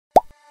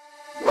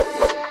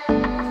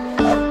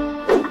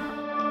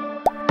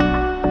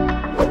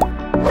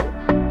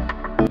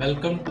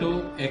Welcome to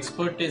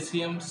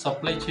Expertisium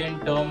Supply Chain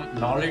Term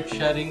Knowledge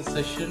Sharing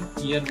Session.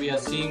 Here we are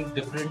seeing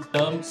different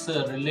terms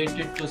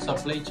related to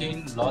supply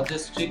chain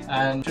logistics,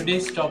 and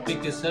today's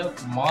topic is a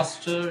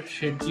master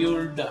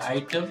scheduled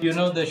item. You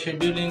know, the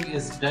scheduling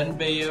is done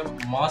by a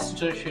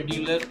master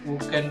scheduler who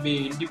can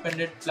be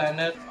independent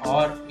planner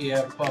or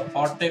a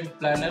part-time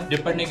planner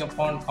depending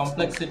upon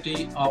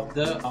complexity of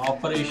the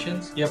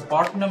operations. A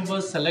part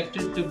number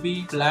selected to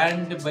be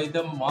planned by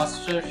the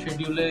master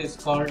scheduler is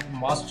called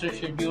master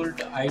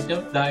scheduled item.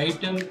 The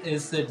item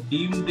is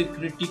deemed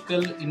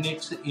critical in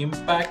its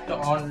impact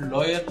on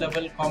lower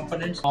level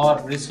components or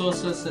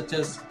resources such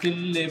as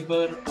skilled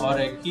labor or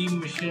a key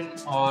machine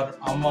or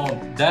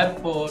amount.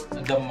 Therefore,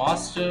 the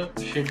master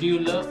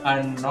scheduler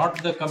and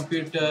not the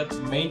computer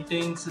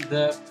maintains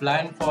the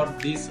plan for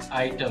these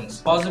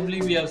items.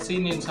 Possibly we have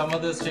seen in some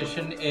other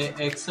session a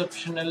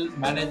exceptional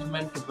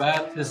management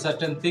where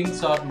certain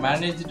things are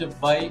managed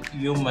by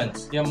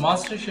humans. A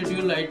master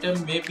schedule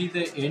item may be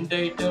the end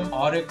item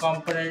or a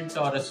component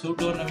or a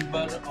pseudo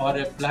number or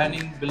a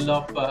planning bill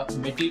of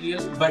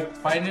material, but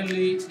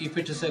finally if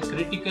it is a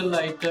critical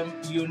item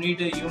you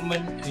need a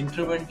human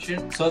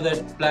intervention so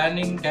that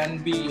planning can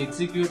be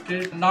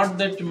executed. Not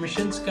that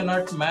machines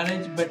cannot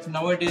manage, but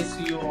nowadays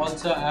you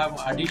also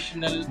have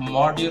additional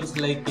modules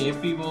like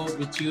APO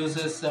which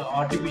uses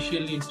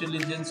artificial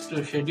intelligence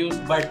to schedule,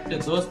 but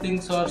those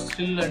things are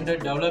still under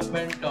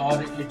development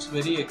or it's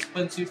very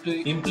expensive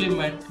to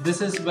implement.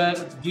 This is where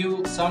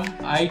give some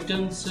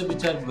items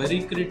which are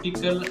very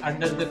critical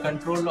under the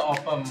control of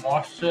a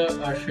master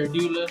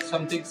scheduler,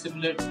 something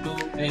similar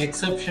to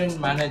exception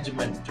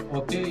management.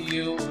 Okay,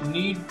 you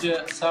need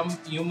some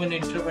human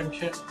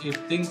intervention. If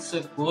things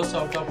goes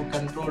out of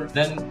control,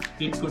 then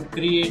it could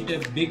create a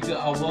big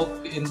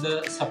havoc in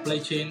the supply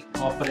chain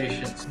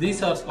operations.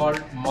 These are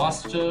called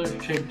master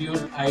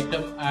scheduled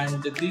item,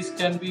 and these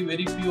can be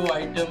very few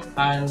items,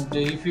 and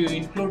if you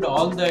include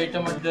all the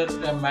item under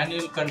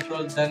manual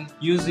control, then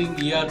using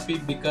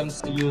ERP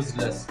becomes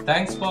useless.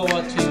 Thanks for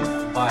watching.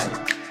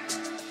 Bye.